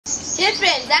Hey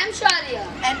friends, I am Shaurya.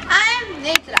 And I am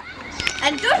Netra.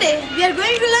 And today we are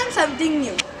going to learn something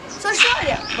new. So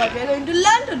Shaurya, what we are going to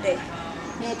learn today?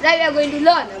 Netra, we are going to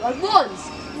learn about bones.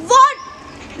 What?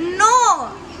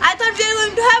 No! I thought we were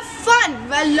going to have fun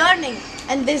while learning.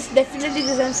 And this definitely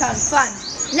doesn't sound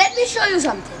fun. Let me show you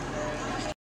something.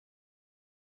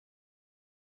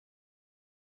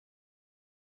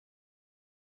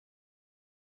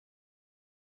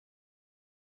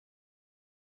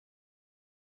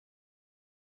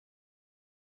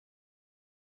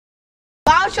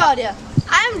 Wow Shaurya,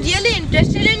 I am really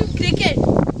interested in cricket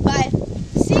by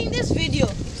seeing this video.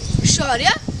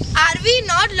 Shaurya, are we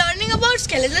not learning about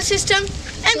skeletal system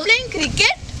and playing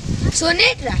cricket? So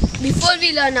Netra, before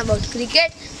we learn about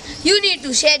cricket, you need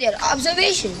to share your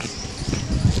observations.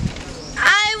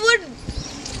 I would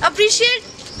appreciate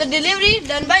the delivery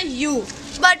done by you.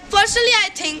 But personally I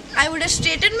think I would have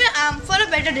straightened my arm for a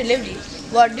better delivery.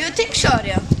 What do you think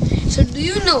Shaurya? So do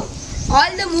you know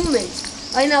all the movements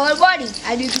in our body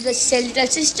are due to the skeletal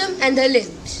system and the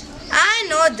limbs? I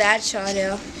know that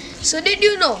Shaurya. So did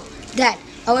you know that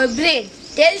our brain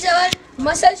tells our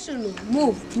muscles to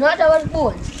move, not our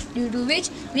bones, due to which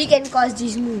we can cause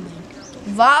these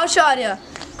movements? Wow Shaurya,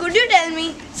 could you tell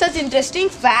me such interesting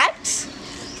facts?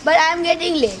 But I am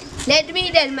getting late. Let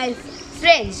me tell my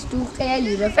friends to tell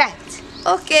you the facts.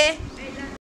 Okay.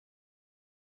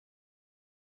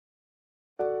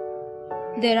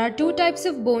 There are two types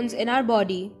of bones in our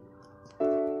body.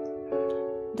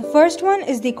 The first one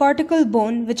is the cortical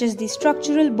bone, which is the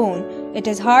structural bone. It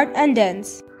is hard and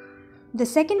dense. The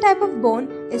second type of bone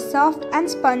is soft and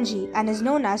spongy and is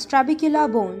known as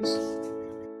trabecular bones.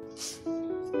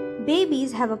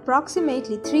 Babies have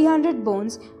approximately 300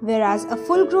 bones, whereas a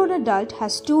full-grown adult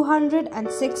has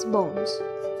 206 bones.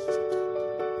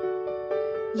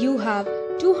 You have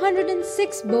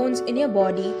 206 bones in your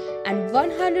body and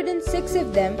 106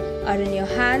 of them are in your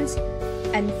hands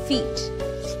and feet.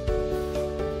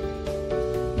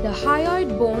 The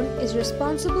hyoid bone is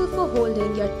responsible for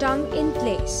holding your tongue in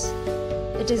place.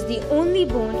 It is the only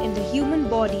bone in the human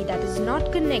body that is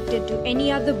not connected to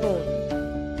any other bone.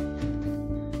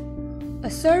 A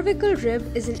cervical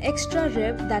rib is an extra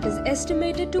rib that is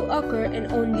estimated to occur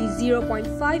in only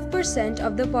 0.5%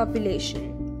 of the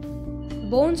population.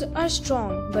 Bones are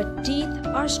strong, but teeth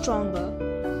are stronger.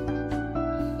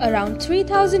 Around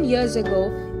 3000 years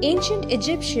ago, ancient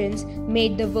Egyptians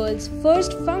made the world's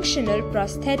first functional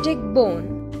prosthetic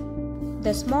bone.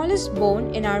 The smallest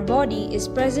bone in our body is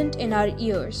present in our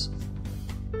ears.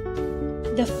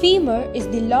 The femur is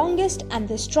the longest and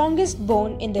the strongest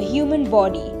bone in the human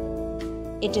body.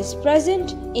 It is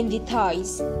present in the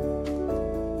thighs.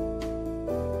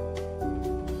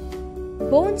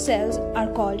 Bone cells are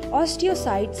called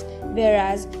osteocytes,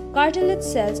 whereas cartilage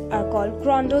cells are called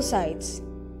chondrocytes.